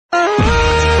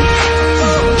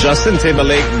Justin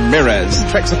Timberlake, Mirrors.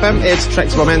 Traxx FM, it's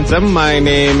Traxx Momentum. My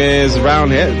name is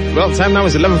Roundhead. Well, time now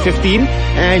is 11:15,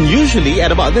 and usually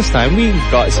at about this time, we've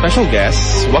got special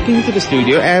guests walking into the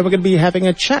studio, and we're going to be having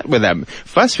a chat with them.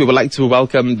 First, we would like to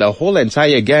welcome the whole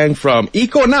entire gang from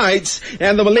Ecoknights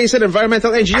and the Malaysian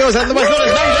Environmental NGOs at the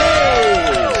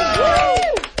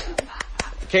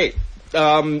Okay.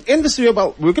 In the studio,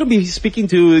 well, we're going to be speaking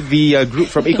to the group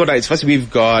from Ecoknights. First,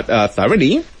 we've got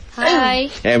Tharini. Hi.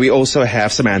 And we also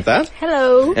have Samantha.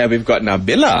 Hello. And we've got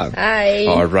Nabila. Hi.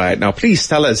 All right. Now, please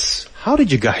tell us, how did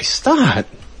you guys start?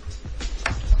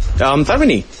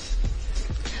 Tharini.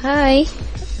 Hi.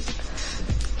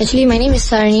 Actually, my name is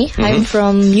Tharini. I'm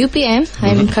from UPM.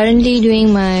 I'm currently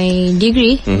doing my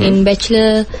degree in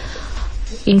Bachelor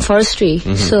in Forestry.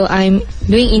 So I'm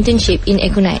doing internship in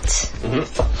Ecoknights.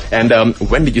 And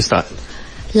when did you start?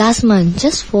 Last month,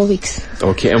 just 4 weeks.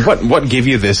 Okay, and what gave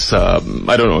you this,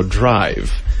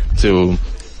 drive to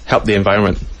help the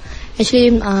environment?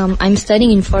 Actually, I'm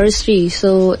studying in forestry,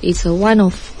 so it's one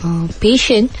of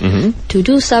passion to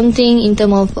do something in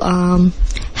terms of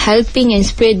helping and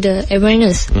spread the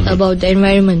awareness about the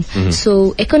environment.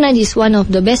 So Ecoknights is one of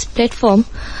the best platform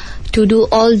to do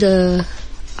all the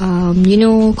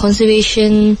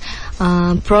conservation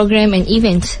program and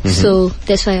events. So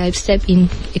that's why I've stepped in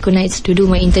Ecoknights to do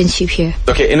my internship here.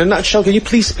 Okay, in a nutshell, can you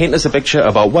please paint us a picture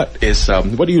about what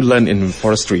do you learn in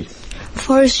forestry?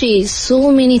 Forestry is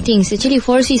so many things. Actually,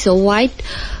 forestry is a wide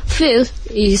field.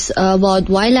 It's about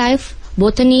wildlife,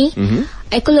 botany,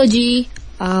 ecology,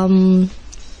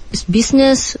 it's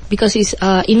business, because it's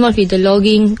involved with the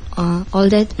logging, all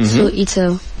that. So it's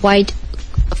a wide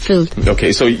field.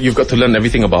 Okay, so you've got to learn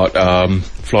everything about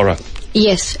flora.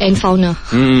 Yes, and fauna.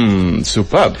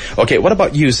 Superb. Okay, what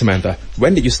about you, Samantha?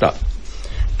 When did you start?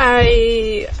 I'm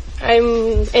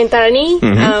in Tharini.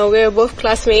 We're both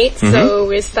classmates, so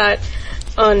we start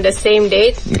on the same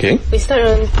date. Okay. We start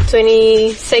on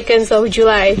 22nd of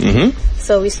July.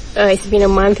 So it's been a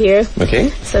month here.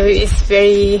 Okay. So it's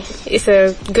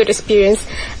a good experience.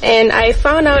 And I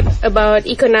found out about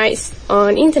Ecoknights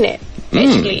on internet,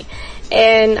 actually.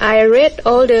 And I read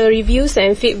all the reviews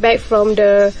and feedback from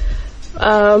the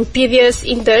previous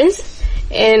interns,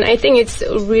 and I think it's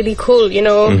really cool,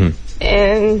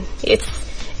 and it's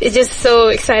just so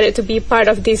excited to be part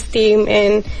of this team,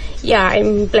 and yeah,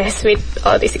 I'm blessed with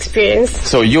all this experience.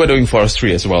 So you are doing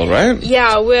forestry as well, right?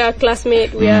 Yeah, we are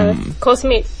classmates, we are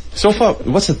coursemate. So far,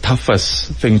 what's the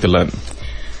toughest thing to learn?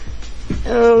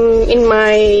 In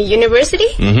my university?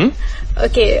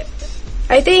 Okay,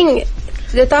 I think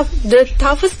the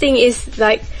toughest thing is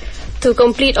like to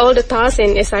complete all the tasks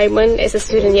and assignment as a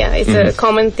student. Yeah, it's a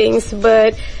common things,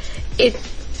 but at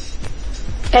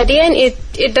the end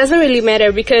it doesn't really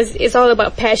matter, because it's all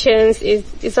about passions.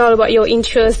 It's all about your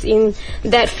interest in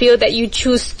that field that you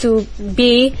choose to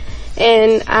be.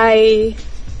 And I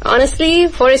honestly,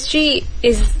 forestry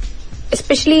is,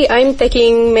 especially I'm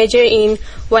taking major in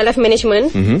wildlife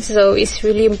management, so it's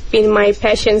really been my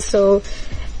passion. So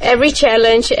every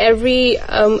challenge, every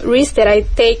risk that I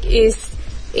take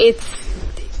it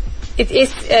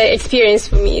is experience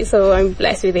for me, so I'm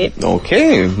blessed with it.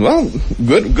 Okay, well,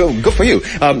 good for you.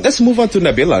 Let's move on to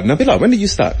Nabila. Nabila, when did you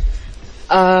start?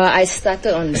 I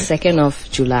started on the 2nd of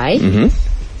July,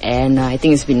 and I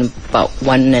think it's been about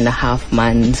 1.5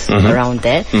 months around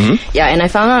that. Yeah, and I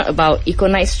found out about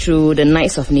Ecoknights through the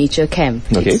Nights of Nature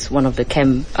camp. Okay. It's one of the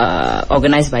camp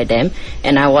organized by them,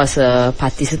 and I was a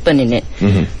participant in it.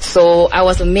 So I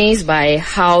was amazed by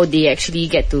how they actually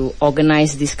get to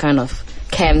organize this kind of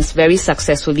camps very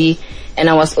successfully, and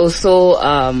I was also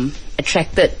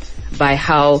attracted by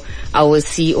how our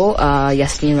CEO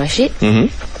Yasmin Rashid,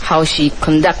 how she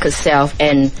conduct herself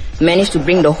and managed to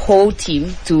bring the whole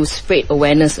team to spread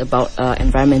awareness about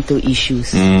environmental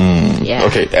issues. Yeah.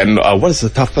 Okay, and what is the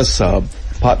toughest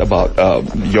part about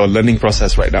your learning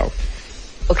process right now?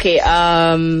 Okay,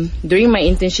 during my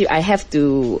internship I have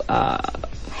to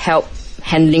help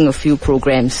handling a few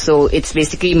programs, so it's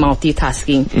basically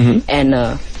multitasking and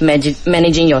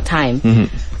managing your time.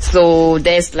 So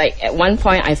there's like, at one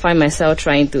point I find myself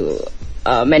trying to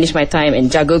manage my time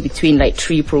and juggle between like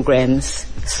 3 programs.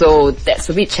 So that's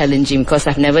a bit challenging, because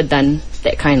I've never done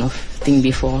that kind of thing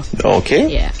before.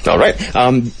 Okay. Yeah. All right.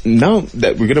 Now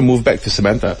that we're gonna move back to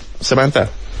Samantha. Samantha,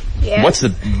 what's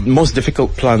the most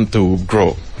difficult plant to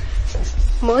grow?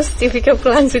 Most difficult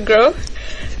plant to grow?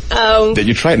 That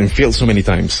you tried and failed so many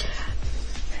times.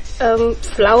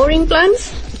 Flowering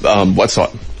plants. What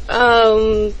sort?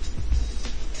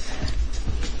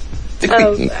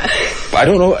 I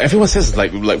don't know. Everyone says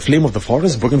like flame of the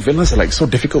forest, bougainvilleas are like so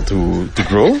difficult to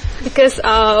grow. Because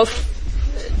of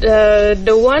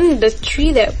the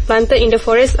tree that planted in the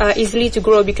forest are easily to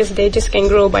grow because they just can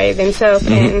grow by themselves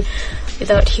and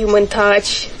without human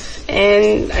touch.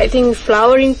 And I think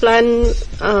flowering plant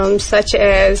such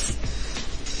as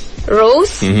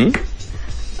rose.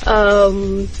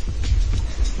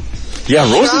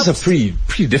 Roses are pretty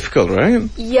difficult, right?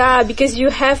 Yeah, because you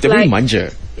have they're very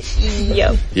manja.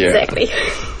 Yeah, exactly.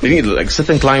 They need like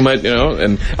certain climate,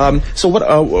 and so what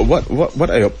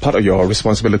are part of your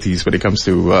responsibilities when it comes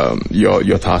to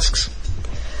your tasks?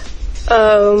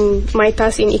 My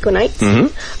task in Ecoknights.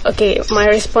 Okay, my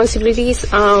responsibilities.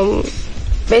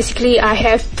 Basically, I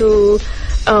have to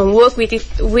work with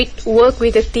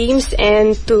the teams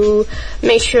and to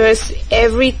make sure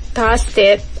every task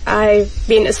that I've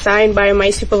been assigned by my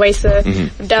supervisor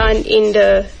done in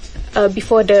the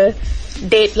before the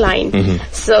deadline.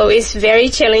 So it's very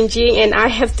challenging, and I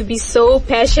have to be so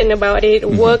passionate about it.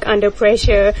 Work under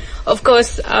pressure. Of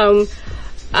course,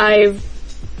 I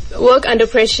work under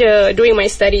pressure during my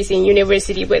studies in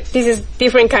university, but this is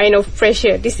different kind of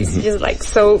pressure. This is just like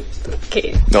so.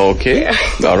 Okay. Yeah.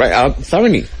 All right.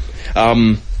 Tharini,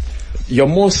 your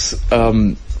most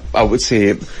I would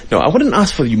say, no, I wouldn't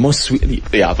ask for your most sweet,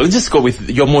 but let's just go with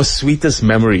your most sweetest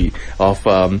memory of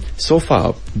so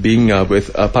far being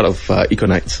with part of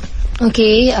Ecoknights.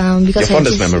 Okay, because your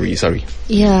fondest memory, sorry.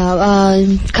 Yeah,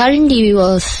 currently we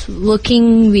was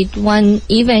working with one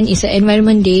event. It's an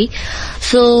environment day,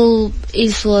 so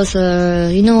it was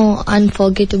a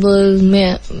unforgettable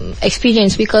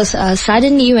experience because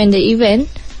suddenly when the event,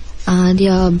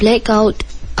 there are blackout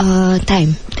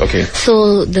time. Okay.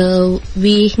 So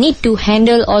we need to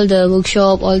handle all the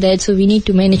workshop, all that. So we need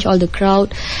to manage all the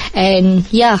crowd, and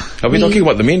Are we talking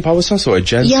about the main power source or a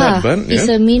gen set? It's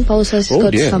a main power source.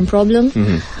 Got some problem.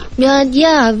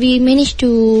 We managed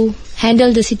to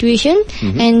handle the situation,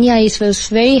 and it was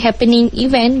very happening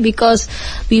event because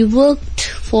we worked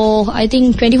for I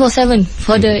think 24/7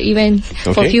 for the event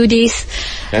for a few days.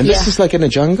 And this is like in a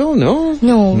jungle, no?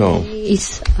 No.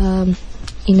 It's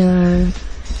in a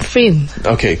frame.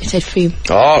 Okay. It's a frame.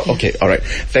 Oh, okay. All right.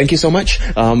 Thank you so much.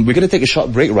 We're going to take a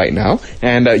short break right now.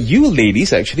 And you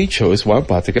ladies actually chose one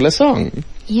particular song.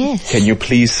 Yes. Can you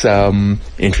please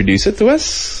introduce it to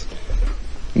us?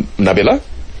 Nabila?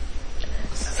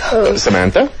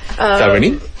 Samantha?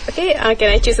 Tharini? Okay, can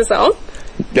I choose a song?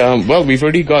 Well, we've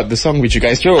already got the song which you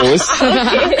guys chose.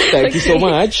 Thank you so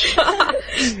much.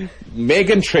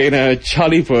 Meghan Trainor,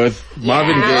 Charlie Puth,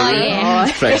 Marvin Gaye,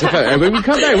 Traxx FM. And when we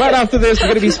come back right after this, we're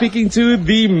going to be speaking to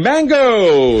the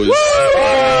Mangoes.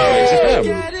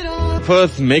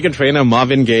 Puth, Meghan Trainor,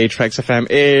 Marvin Gaye, Traxx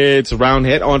FM. It's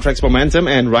Roundhead on Traxx Momentum,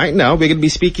 and right now we're going to be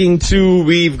speaking to,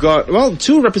 we've got,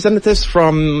 two representatives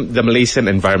from the Malaysian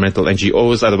environmental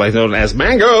NGOs, otherwise known as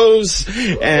Mangoes,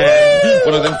 and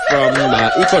one of them from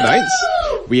Ecoknights.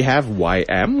 We have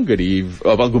YM.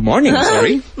 Good morning,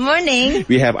 sorry. Morning.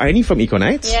 We have Aini from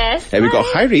Ecoknights. Yes. And we got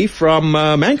Hairi from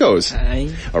Mangoes. Hi.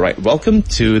 All right, welcome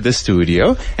to the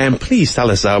studio. And please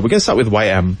tell us, we're going to start with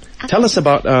YM. Tell us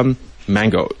about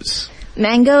Mangoes.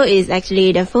 MENGO is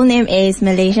actually, the full name is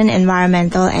Malaysian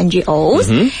Environmental NGOs.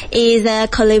 Is a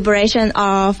collaboration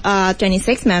of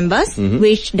 26 members,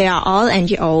 which they are all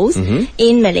NGOs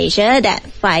in Malaysia that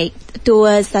fight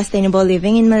towards sustainable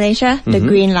living in Malaysia, the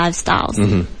green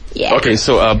lifestyles. Yeah. Okay,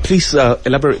 so please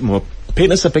elaborate more.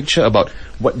 Paint us a picture about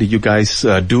what do you guys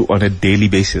do on a daily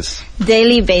basis?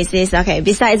 Daily basis, okay.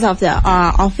 Besides of the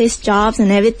office jobs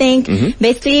and everything,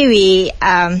 basically we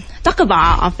talk about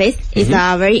our office. It's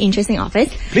a very interesting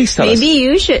office. Please tell us. Maybe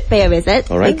you should pay a visit,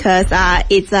 right. Because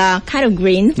it's kind of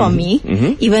green for me,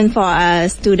 even for a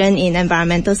student in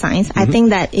environmental science. I think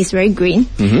that is very green.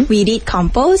 We did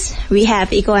compost. We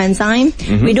have eco-enzyme.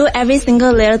 We do every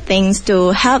single little things to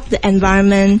help the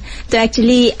environment. To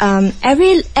actually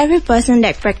every person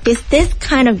that practice this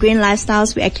kind of green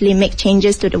lifestyles, we actually make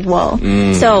changes to the world.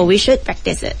 So we should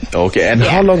practice it. Okay, and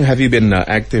how long have you been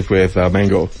active with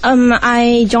Mango?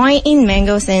 I joined in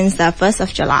Mango since the 1st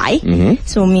of July.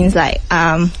 So means like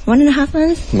 1.5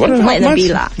 months. Like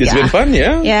Nabila. It's been fun,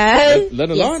 yeah? Yeah.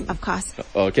 Learn a lot? Yes, of course.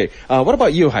 Okay. What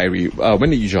about you, Hairi? When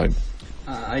did you join?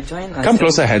 I joined... Come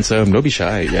closer, handsome. Don't be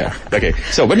shy. Yeah. Okay.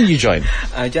 So when did you join?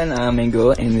 I joined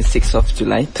Mango on the 6th of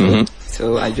July too.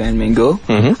 So I joined Mango.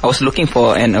 I was looking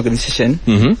for an organization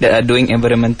that are doing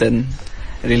environmental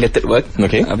related work.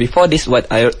 Okay. Before this,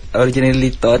 what I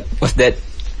originally thought was that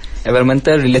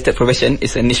environmental related profession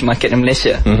is a niche market in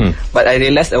Malaysia. But I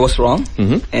realized I was wrong.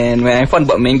 And when I found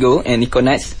about Mango and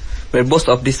Ecoknights, where both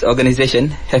of these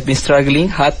organizations have been struggling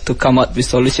hard to come up with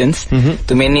solutions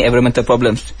to many environmental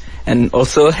problems. and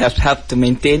also have helped to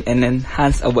maintain and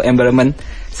enhance our environment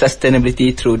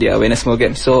sustainability through the awareness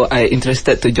program. So I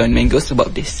interested to join MENGOs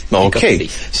about this. Okay.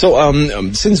 So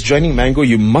since joining MENGO,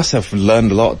 you must have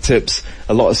learned a lot of tips,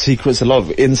 a lot of secrets, a lot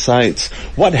of insights.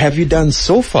 What have you done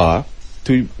so far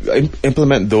to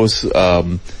implement those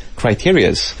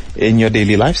criterias in your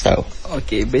daily lifestyle?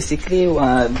 Okay, basically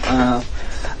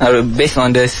based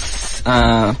on this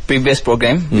previous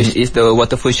program, which is the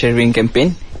water food sharing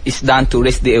campaign, is done to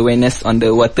raise the awareness on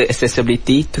the water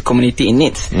accessibility to community in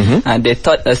needs. They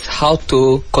taught us how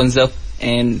to conserve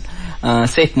and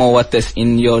save more waters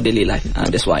in your daily life.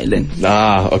 That's why I learned.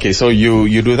 Okay. So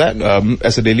you do that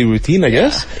as a daily routine, I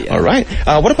guess? Yeah. All right.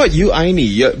 What about you, Aini?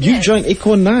 You joined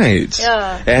Ecoknights.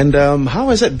 Yeah. And how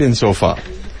has it been so far?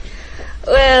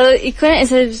 Well,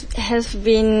 Ecoknights has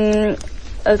been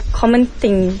a common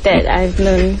thing that I've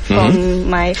known from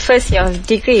my first year of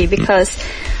degree, because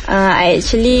I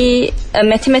actually a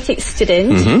mathematics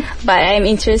student, but I'm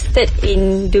interested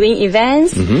in doing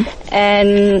events,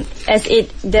 and as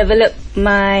it developed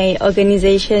my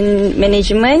organization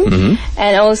management,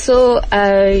 and also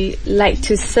I like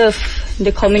to serve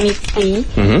the community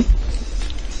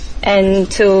and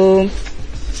to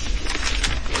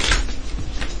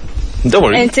Don't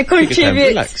worry. and to contribute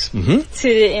Relax. to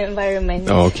the environment.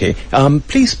 Okay.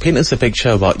 Please paint us a picture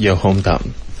about your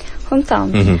hometown.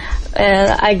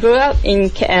 I grew up in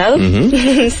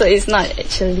KL, so it's not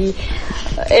actually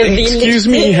a Excuse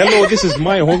me. Hello, this is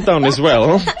my hometown as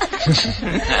well.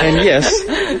 And yes,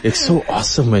 it's so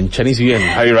awesome when Chinese New Year and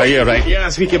Hari Raya, right?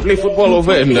 Yes, we can play football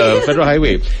over in the Federal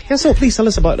Highway. Yeah, so please tell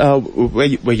us about where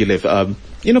you live.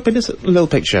 Paint us a little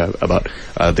picture about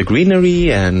the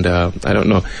greenery and I don't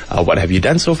know, what have you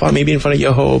done so far? Maybe in front of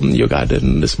your home, your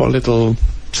garden, the small little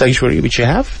sanctuary which you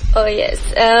have? Oh yes,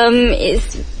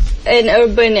 it's an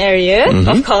urban area,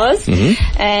 of course,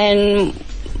 and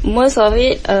most of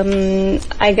it,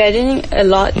 I garden a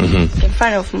lot in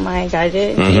front of my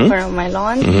garden, in front of my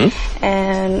lawn,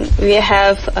 and we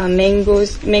have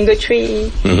mango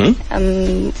tree,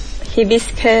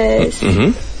 hibiscus,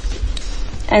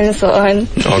 and so on.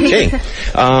 Okay.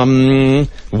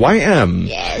 YM.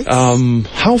 Yes.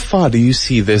 How far do you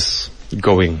see this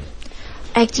going?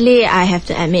 Actually, I have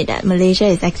to admit that Malaysia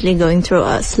is actually going through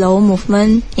a slow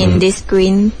movement in this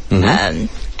green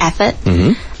effort.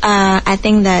 I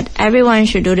think that everyone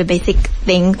should do the basic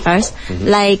thing first.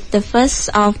 Like the 1st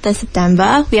of the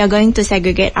September, we are going to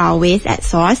segregate our waste at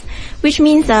source, which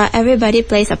means everybody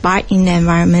plays a part in the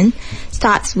environment.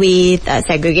 Starts with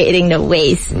segregating the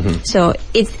waste. So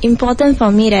it's important for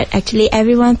me that actually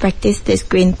everyone practice this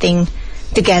green thing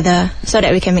together so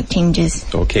that we can make changes.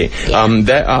 Okay.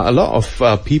 There are a lot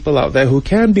of people out there who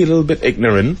can be a little bit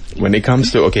ignorant when it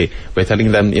comes to, okay, we're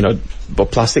telling them,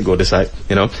 plastic go this side,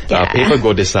 paper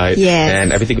go this side,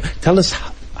 and everything. Tell us,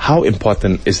 how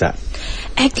important is that?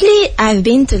 Actually, I've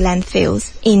been to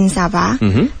landfills in Sabah,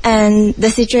 and the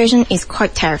situation is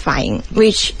quite terrifying,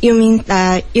 which you mean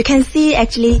you can see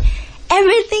actually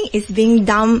everything is being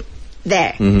dumped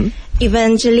there.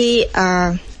 Eventually,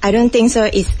 I don't think so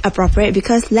it's appropriate,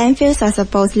 because landfills are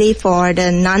supposedly for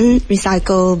the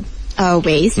non-recycled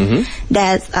waste,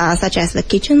 that such as the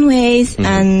kitchen waste,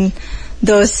 and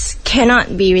those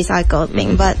cannot be recycled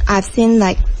thing. But I've seen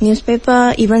like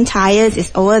newspaper, even tires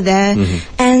is over there,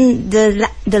 and the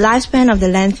lifespan of the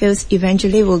landfills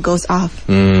eventually will goes off.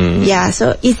 Yeah,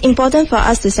 so it's important for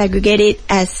us to segregate it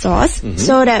as source,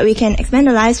 so that we can expand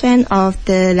the lifespan of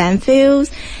the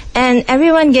landfills, and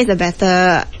everyone gets a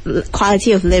better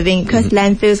quality of living, because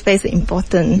landfills plays an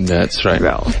important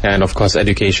role. And of course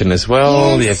education as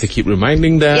well. We have to keep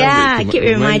reminding them. Yeah, keep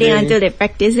reminding until they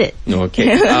practice it.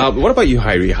 Okay. What about you,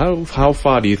 Hairi? How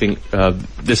far do you think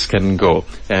this can go?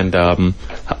 And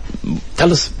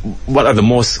tell us, what are the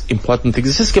most important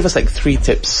things? Just give us like 3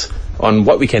 tips on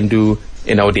what we can do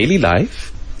in our daily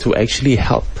life to actually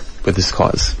help with this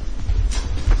cause.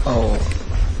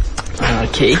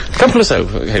 Okay. Come closer,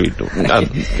 Harry. To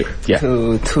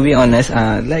be honest,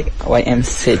 like YM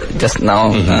said just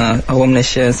now, our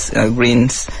Malaysia's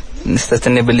greens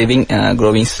sustainable living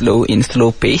growing in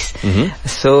slow pace.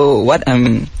 So what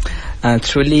I'm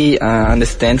truly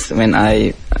understands when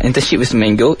I internship with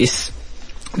MENGO is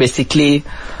basically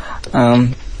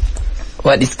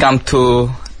what is come to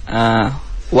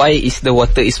why is the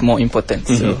water is more important.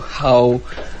 So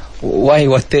why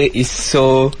water is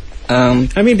so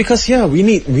because we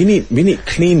need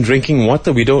clean drinking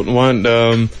water. We don't want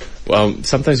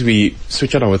sometimes we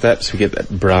switch on our taps, we get that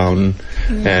brown,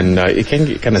 and it can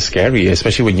get kind of scary,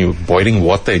 especially when you're boiling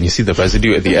water and you see the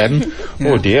residue at the end.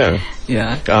 Oh dear.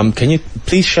 Yeah. Can you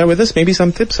please share with us maybe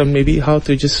some tips on maybe how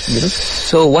to just,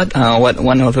 So what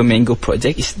one of the MENGO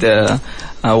project is the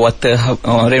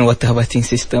rainwater harvesting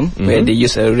system, where they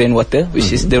use rainwater,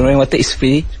 which is the rainwater is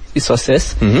free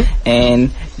resources,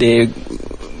 and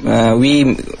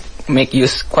we make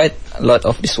use quite a lot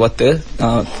of this water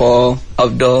for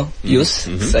outdoor use,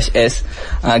 such as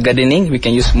gardening. We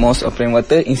can use most of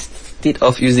rainwater instead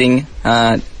of using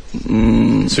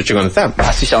switching on the tap.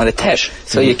 Switch on the tap,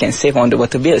 so you can save on the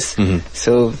water bills.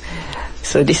 So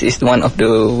this is one of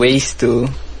the ways to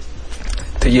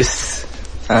use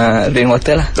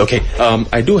rainwater lah. Okay,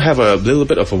 I do have a little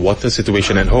bit of a water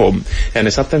situation at home, and I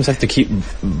sometimes have to keep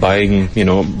buying,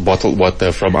 bottled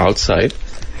water from outside.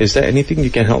 Is there anything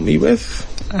you can help me with?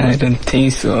 I don't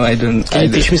think so. Can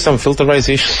you teach me some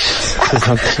filterization?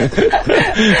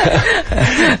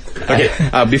 Okay,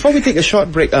 before we take a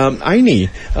short break, Aini,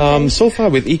 so far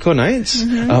with Ecoknights,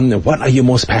 what are you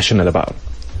most passionate about?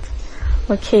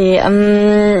 Okay,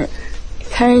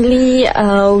 currently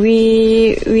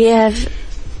we have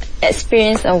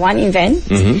experienced one event,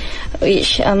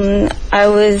 which I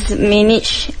was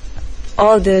manage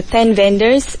all the 10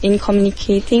 vendors in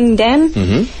communicating them,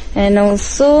 and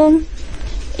also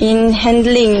in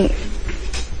handling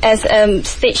as a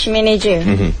stage manager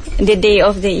the day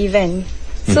of the event.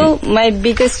 So my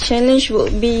biggest challenge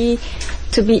would be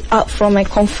to be out from my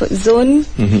comfort zone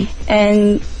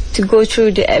and to go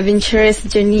through the adventurous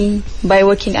journey by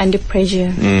working under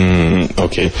pressure.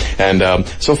 Okay, and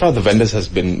so far the vendors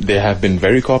have been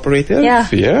very cooperative.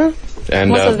 Yeah.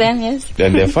 And most of them, yes.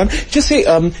 And they're fun. Just say,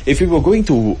 if we were going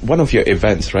to one of your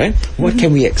events, right? What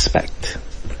can we expect?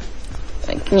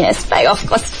 Of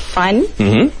course, fun,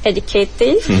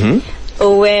 educative,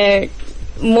 aware,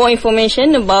 more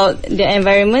information about the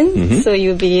environment, so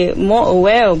you'll be more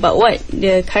aware about what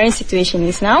the current situation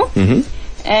is now,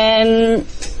 and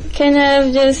can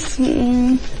have just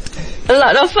a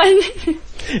lot of fun.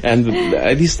 And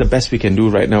at least the best we can do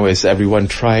right now is everyone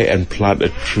try and plant a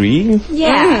tree.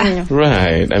 Yeah.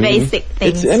 Right. Basic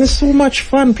things. It's so much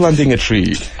fun planting a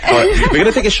tree. All right, we're going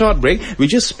to take a short break. We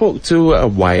just spoke to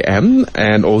YM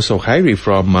and also Khairi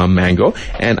from MENGO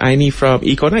and Aini from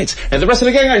Ecoknights. And the rest of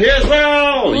the gang are here as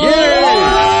well.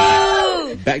 Yay!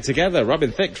 Back together,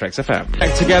 Robin Thicke, Traxx FM.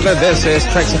 Back together, this is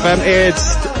Traxx FM. It's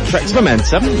Traxx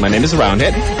Momentum. My name is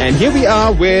Roundhead. And here we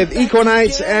are with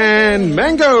Ecoknights and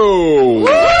MENGO. Woo!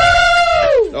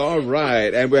 All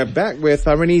right, and we're back with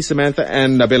Tharini, Samantha,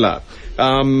 and Nabila.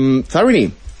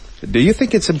 Tharini, do you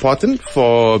think it's important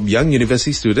for young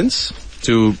university students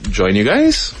to join you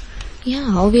guys?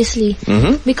 Yeah, obviously.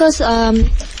 Because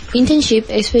internship,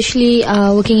 especially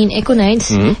working in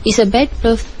Ecoknights, is a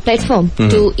better platform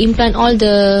to implant all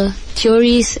the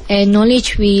theories and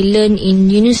knowledge we learn in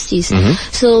universities.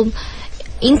 So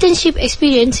internship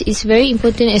experience is very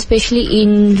important, especially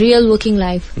in real working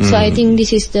life. So I think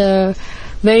this is the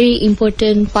very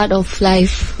important part of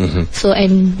life. So,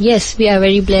 and yes, we are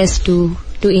very blessed to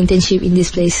do internship in this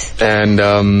place.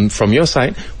 And from your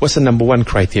side, what's the number one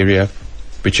criteria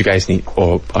which you guys need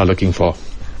or are looking for?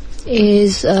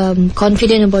 Is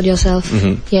confident about yourself.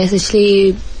 Yes,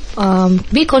 actually,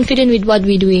 be confident with what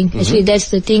we're doing. Actually, that's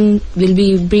the thing will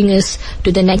bring us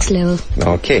to the next level.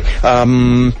 Okay.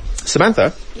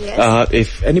 Samantha,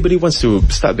 if anybody wants to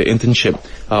start the internship,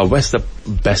 where's the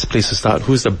best place to start?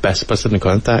 Who's the best person to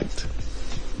contact?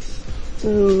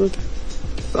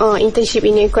 Internship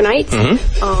in Ecoknights,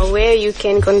 where you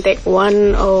can contact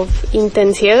one of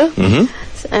interns here,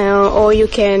 or you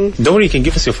can... Don't worry, you can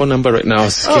give us your phone number right now. I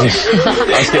was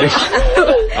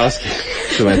kidding.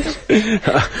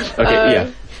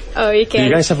 Okay, you can... Do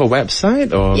you guys have a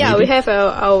website? Or yeah, we have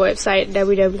our website,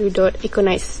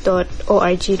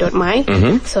 www.ecoknights.org.my.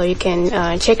 So you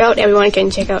can check out, everyone can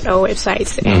check out our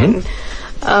websites. And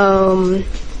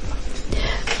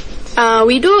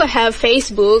we do have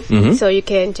Facebook, so you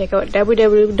can check out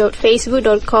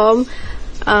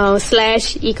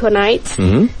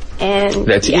www.facebook.com/Ecoknights. And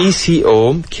that's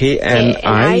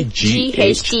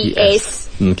ECOKNIGHTS.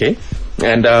 Okay.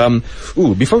 And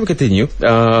before we continue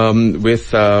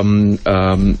with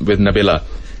Nabila,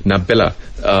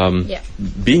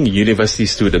 being a university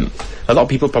student, a lot of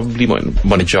people probably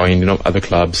want to join, other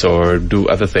clubs or do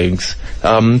other things.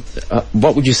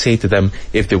 What would you say to them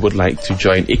if they would like to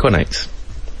join Ecoknights?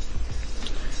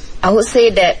 I would say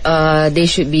that they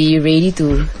should be ready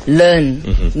to learn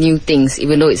new things,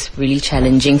 even though it's really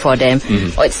challenging for them,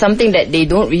 or it's something that they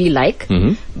don't really like.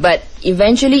 But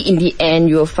eventually, in the end,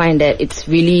 you will find that it's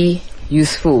really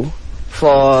useful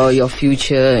for your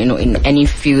future, in any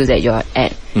field that you're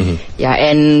at. Yeah,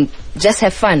 and just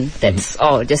have fun. That's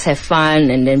all. Just have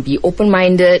fun, and then be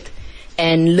open-minded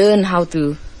and learn how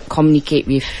to communicate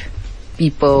with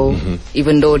people,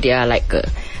 even though they are like,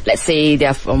 let's say they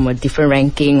are from a different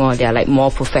ranking, or they are like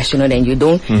more professional than you.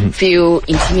 Don't feel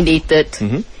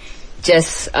intimidated.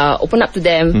 Just open up to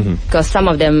them, because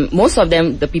most of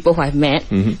them, the people who I've met,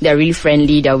 they're really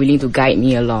friendly. They're willing to guide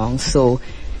me along. So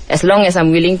as long as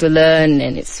I'm willing to learn,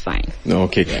 then it's fine.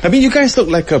 Okay. Yeah. I mean, you guys look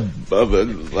like a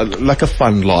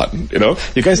fun lot,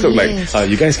 You guys look like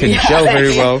you guys can gel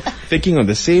very well, thinking on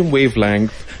the same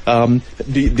wavelength.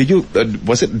 Did you?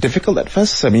 Was it difficult at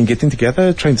first? I mean, getting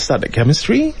together, trying to start that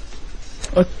chemistry.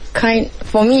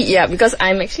 For me, yeah, because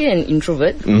I'm actually an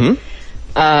introvert.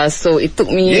 So it took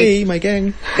me. Yay, my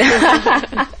gang.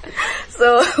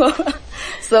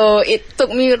 So it took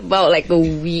me about like a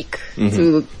week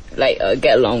to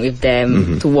get along with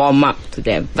them, to warm up to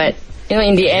them. But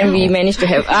in the end, we managed to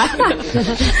have.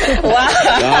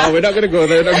 No, we're not gonna go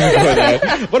there.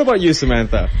 What about you,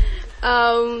 Samantha?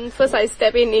 First I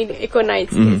step in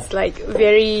Ecoknights. It's like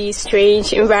very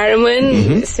strange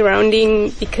environment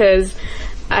surrounding, because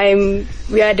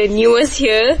we are the newest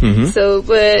here. So,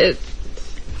 but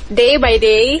day by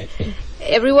day,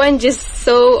 everyone just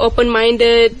so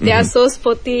open-minded. They are so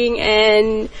sporting,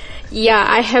 and yeah,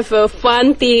 I have a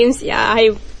fun teams. Yeah,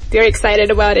 I'm very excited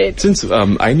about it. Since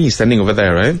Aini is standing over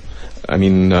there, right? I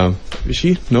mean, is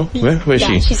she? No? Where is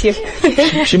she? She's here.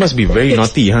 She must be very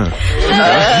naughty, huh?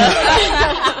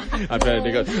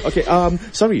 Okay,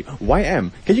 sorry,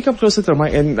 YM. Can you come closer to the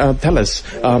mic and tell us,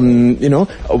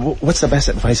 what's the best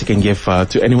advice you can give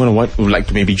to anyone who would like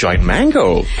to maybe join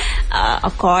MENGO?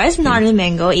 Of course, not only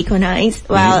MENGO, Ecoknights.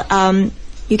 Well,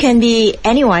 you can be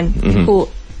anyone who,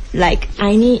 like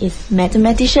Aini is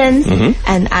mathematician,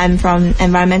 and I'm from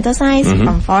environmental science,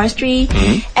 from forestry.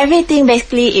 Everything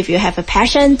basically, if you have a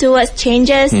passion towards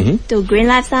changes to green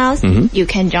lifestyles, you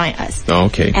can join us.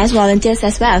 Okay. As volunteers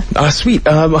as well. Sweet.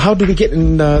 How do we get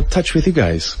in touch with you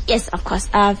guys? Yes, of course.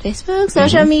 Facebook,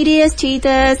 social medias,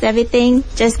 Twitters, everything.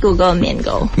 Just Google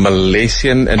MENGO.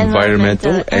 Malaysian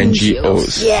Environmental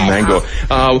NGOs. Yes. MENGO.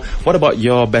 What about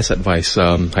your best advice,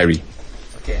 Hairi?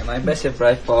 Okay, my best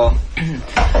advice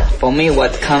for me,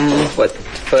 what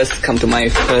first come to my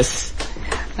first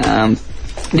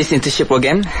this internship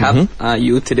program help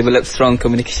you to develop strong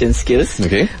communication skills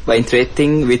by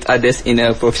interacting with others in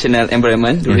a professional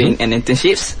environment during an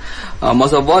internships.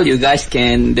 Most of all, you guys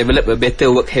can develop a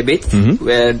better work habit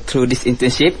where through this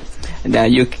internship,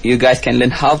 you guys can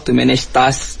learn how to manage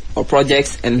tasks or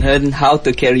projects and learn how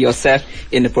to carry yourself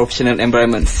in the professional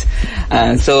environments.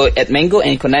 So at MENGO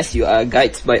and Ecoknights, you are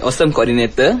guided by awesome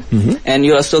coordinator, and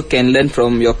you also can learn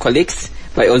from your colleagues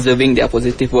by observing their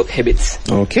positive work habits.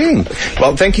 Okay.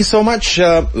 Well, thank you so much,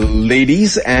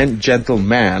 ladies and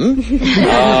gentlemen.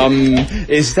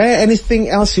 Is there anything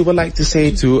else you would like to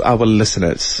say to our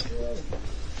listeners?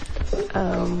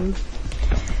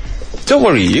 Don't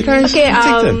worry, you guys Okay,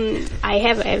 take them. I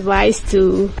have advice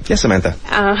to... Yes, Samantha.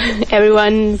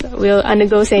 Everyone will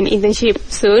undergo an internship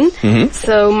soon.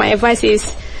 So my advice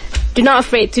is, do not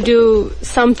afraid to do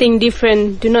something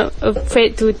different. Do not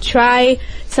afraid to try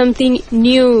something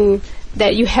new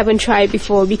that you haven't tried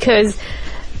before, because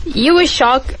you will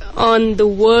shock on the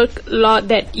workload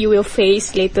that you will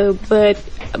face later. But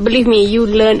believe me, you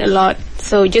learn a lot.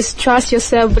 So just trust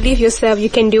yourself, believe yourself, you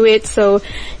can do it. So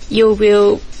you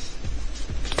will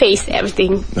face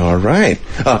everything. All right.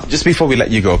 Just before we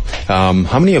let you go,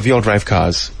 how many of y'all drive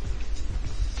cars?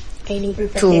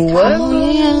 To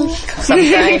work.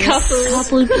 Sometimes.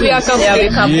 We are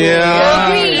couple. Yeah,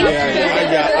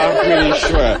 I'm pretty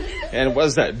sure. And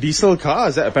what's that? Diesel car?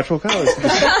 Is that a petrol car?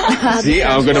 See,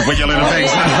 I'm going to put your little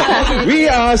things. We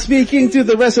are speaking to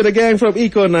the rest of the gang from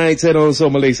Ecoknights and also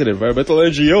Malaysian Environmental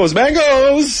NGOs,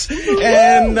 MENGOs.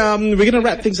 And we're going to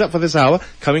wrap things up for this hour.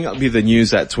 Coming up will be the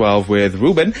news at 12 with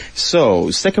Ruben.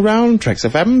 So stick around. Traxx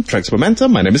FM, Traxx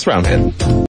Momentum. My name is Roundhead.